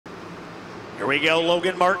Here we go,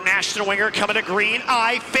 Logan Martin, Ashton Winger coming to green.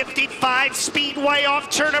 I55 Speedway off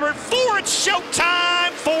turn number 4. It's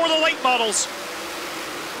showtime for the late models.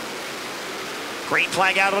 Green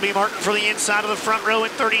flag out, it'll be Martin for the inside of the front row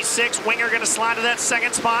in 36. Winger gonna slide to that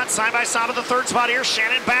second spot. Side by side of the third spot here.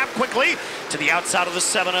 Shannon Babb quickly to the outside of the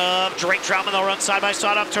 7 of Drake Troutman. They'll run side by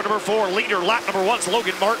side off turn number 4. Leader, lap number 1's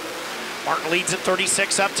Logan Martin. Martin leads at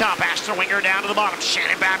 36 up top. Ashton Winger down to the bottom.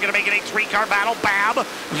 Shannon Babb gonna make it a 3-car battle. Babb,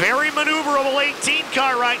 very maneuverable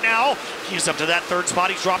 18-car right now. He's up to that third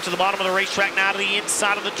spot. He's dropped to the bottom of the racetrack now to the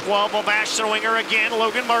inside of the 12 of Ashton Winger again.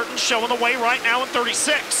 Logan Martin showing the way right now in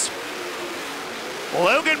 36.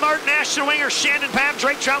 Logan Martin, Ashton Winger, Shannon Babb,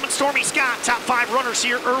 Drake Troutman, Stormy Scott. Top 5 runners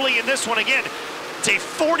here early in this one again. It's a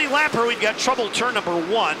 40-lapper. We've got trouble turn number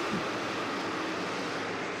 1.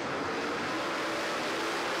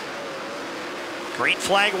 Green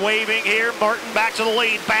flag waving here. Martin back to the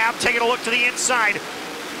lead. Babb taking a look to the inside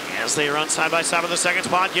as they run side by side with the second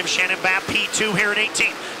spot. Give Shannon Babb P2 here in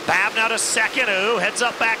 18. Babb now to second. Oh, heads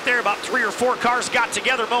up back there. About 3 or 4 cars got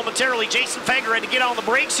together momentarily. Jason Fager had to get on the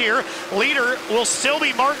brakes here. Leader will still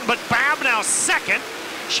be Martin, but Babb now second.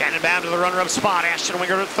 Shannon Babb to the runner-up spot. Ashton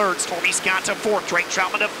Winger to third. Stormy Scott to fourth. Drake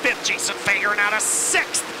Troutman to fifth. Jason Fager now to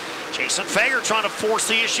sixth. Jason Fager trying to force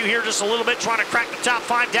the issue here just a little bit, trying to crack the top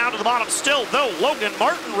 5 down to the bottom still, though. Logan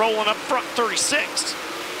Martin rolling up front 36.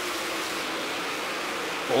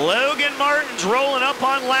 Logan Martin's rolling up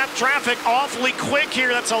on lap traffic awfully quick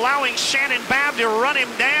here. That's allowing Shannon Babb to run him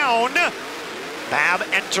down. Babb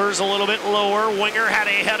enters a little bit lower. Winger had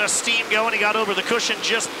a head of steam going. He got over the cushion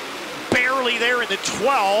just barely there in the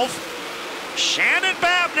 12. Shannon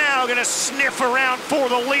Babb now going to sniff around for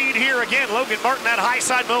the lead here again. Logan Martin, that high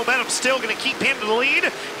side momentum still going to keep him to the lead.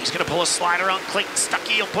 He's going to pull a slider on Clayton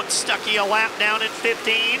Stuckey. He'll put Stuckey a lap down in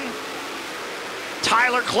 15.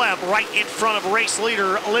 Tyler Klebb right in front of race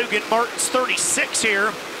leader Logan Martin's 36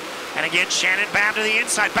 here. And again, Shannon Babb to the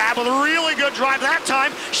inside. Babb with a really good drive that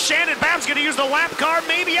time. Shannon Babb's going to use the lap car.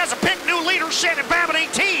 Maybe has a pick. New leader, Shannon Babb at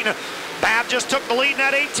 18. Babb just took the lead in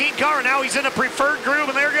that 18 car, and now he's in a preferred groove,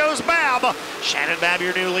 and there goes Babb. Shannon Babb,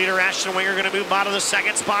 your new leader. Ashton Winger going to move out of the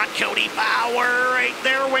second spot. Cody Bauer right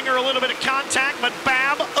there. Winger a little bit of contact, but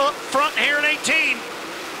Babb up front here in 18.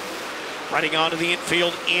 Riding onto the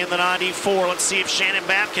infield in the 94. Let's see if Shannon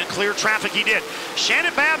Babb can clear traffic. He did.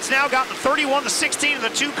 Shannon Babb's now got the 31, the 16, and the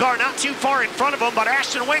 2 car not too far in front of him, but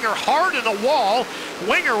Ashton Winger hard in the wall.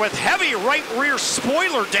 Winger with heavy right rear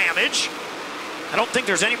spoiler damage. I don't think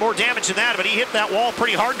there's any more damage than that, but he hit that wall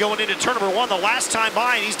pretty hard going into turn number 1 the last time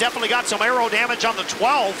by, and he's definitely got some aero damage on the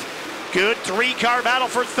 12. Good 3-car battle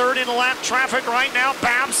for third in the lap traffic right now.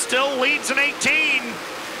 Babb still leads in 18.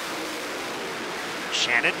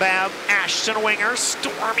 Shannon Babb, Ashton Winger,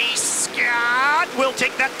 Stormy Scott will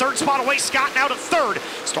take that third spot away. Scott now to third.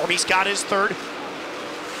 Stormy Scott is third.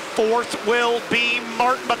 Fourth will be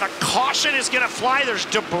Martin, but the caution is going to fly. There's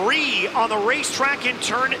debris on the racetrack in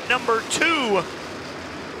turn number 2.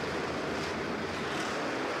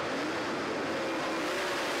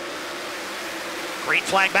 Green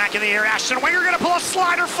flag back in the air. Ashton Winger going to pull a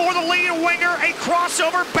slider for the lead. Winger, a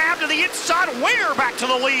crossover. Babb to the inside. Winger back to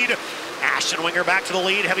the lead. Ashton Winger back to the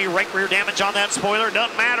lead. Heavy right rear damage on that spoiler.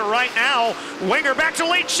 Doesn't matter right now. Winger back to the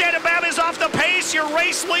lead. Shannon Babb is off the pace. Your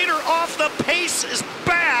race leader off the pace is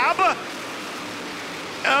Babb.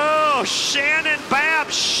 Oh, Shannon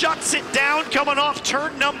Babb shuts it down coming off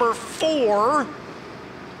turn number 4.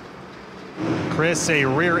 Chris, a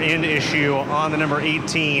rear end issue on the number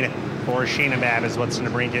 18 for Shannon Babb is what's going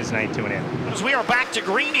to bring his night to an end. As we are back to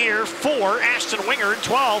green here for Ashton Winger in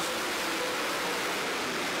 12.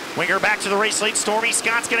 Winger back to the race lead. Stormy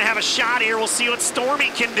Scott's going to have a shot here. We'll see what Stormy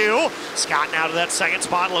can do. Scott now to that second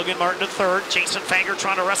spot. Logan Martin to third. Jason Fager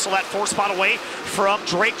trying to wrestle that 4th spot away from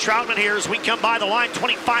Drake Troutman here as we come by the line.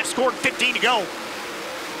 25 scored, 15 to go.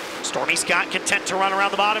 Stormy Scott content to run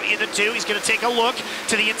around the bottom into 2. He's going to take a look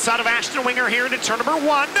to the inside of Ashton Winger here into turn number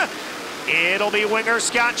 1. It'll be Winger,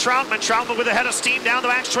 Scott, Troutman. Troutman with a head of steam down the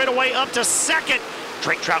back straightaway up to second.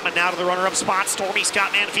 Drake Troutman now to the runner-up spot. Stormy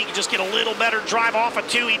Scott, man, if he could just get a little better drive off of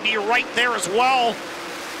 2, he'd be right there as well.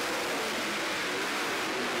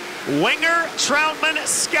 Winger, Troutman,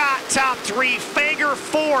 Scott, top 3. Fager,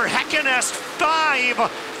 4. Heckenest,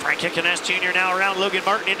 5. Frank Heckenest Jr. now around Logan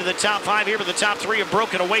Martin into the top 5 here, but the top 3 have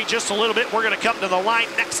broken away just a little bit. We're going to come to the line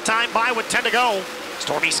next time by with 10 to go.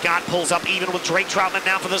 Stormy Scott pulls up even with Drake Troutman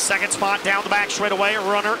now for the second spot down the back straightaway.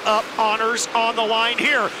 Runner-up honors on the line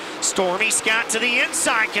here. Stormy Scott to the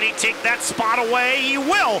inside. Can he take that spot away? He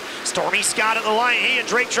will. Stormy Scott at the line. He and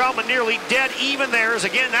Drake Troutman nearly dead even there. As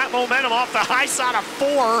again, that momentum off the high side of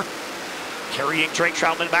 4. Carrying Drake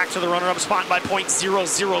Troutman back to the runner-up spot by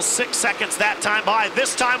 0.006 seconds that time by.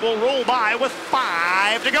 This time will roll by with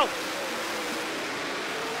 5 to go.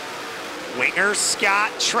 Winger,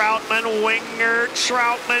 Scott, Troutman, Winger,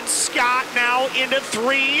 Troutman, Scott now into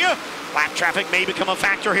 3. Lap traffic may become a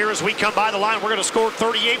factor here as we come by the line. We're going to score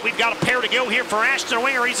 38. We've got a pair to go here for Ashton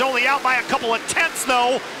Winger. He's only out by a couple of tenths,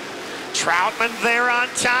 though. Troutman there on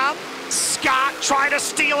top. Scott trying to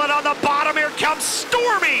steal it on the bottom. Here comes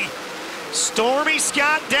Stormy. Stormy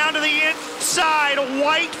Scott down to the inside.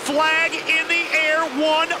 White flag in the air.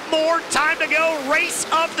 One more time to go. Race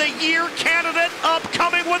of the year candidate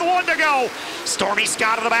upcoming with 1 to go. Stormy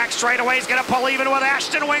Scott of the back straightaway is going to pull even with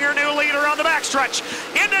Ashton Winger, new leader on the backstretch.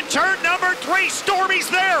 Into turn number 3. Stormy's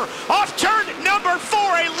there. Off turn number 4.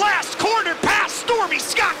 A last corner pass. Stormy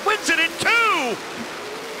Scott wins it in 2.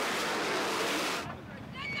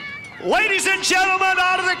 Ladies and gentlemen,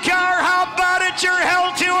 out of the car, how about it, your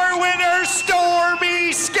Hell Tour winner,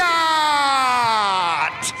 Stormy Scott?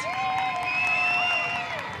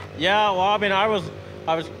 Yeah, well, I mean, I was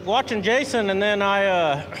watching Jason, and then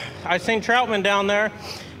I seen Troutman down there,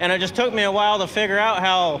 and it just took me a while to figure out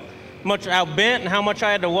how bent and how much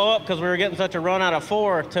I had to woe up because we were getting such a run out of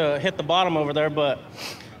 4 to hit the bottom over there. But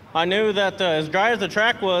I knew that as dry as the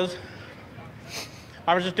track was,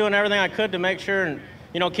 I was just doing everything I could to make sure and,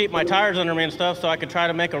 you know, keep my tires under me and stuff so I could try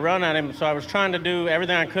to make a run at him. So I was trying to do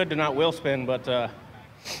everything I could to not wheel spin, but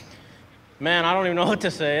man, I don't even know what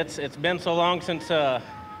to say. It's been so long since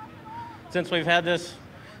we've had this,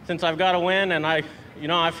 since I've got a win, and I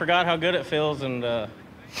forgot how good it feels, and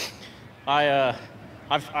I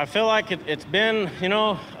feel like it's been, you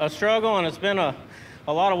know, a struggle, and it's been a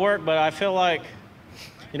lot of work, but I feel like,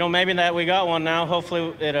 you know, maybe that we got one now.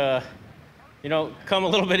 Hopefully it you know, come a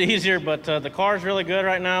little bit easier, but the car's really good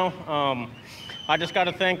right now. I just got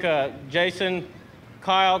to thank Jason,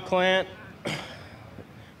 Kyle, Clint.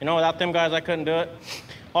 You know, without them guys, I couldn't do it.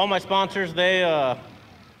 All my sponsors, without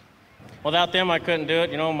them, I couldn't do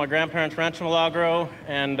it. You know, my grandparents, Rancho Milagro,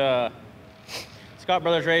 and Scott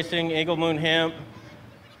Brothers Racing, Eagle Moon Hemp,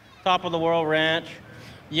 Top of the World Ranch.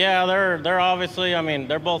 Yeah, they're obviously, I mean,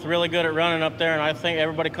 they're both really good at running up there, and I think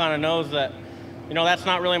everybody kind of knows that, you know, that's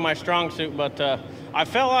not really my strong suit, but I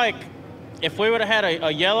felt like if we would have had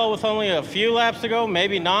a yellow with only a few laps to go,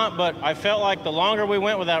 maybe not, but I felt like the longer we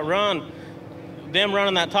went with that run, them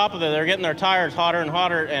running that top of it, they're getting their tires hotter and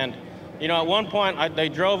hotter, and, you know, at one point they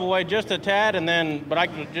drove away just a tad, and then, but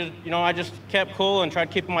I just kept cool and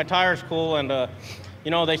tried keeping my tires cool, and,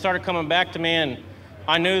 you know, they started coming back to me, and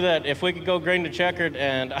I knew that if we could go green to checkered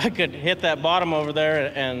and I could hit that bottom over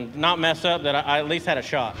there and not mess up, that I at least had a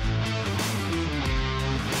shot.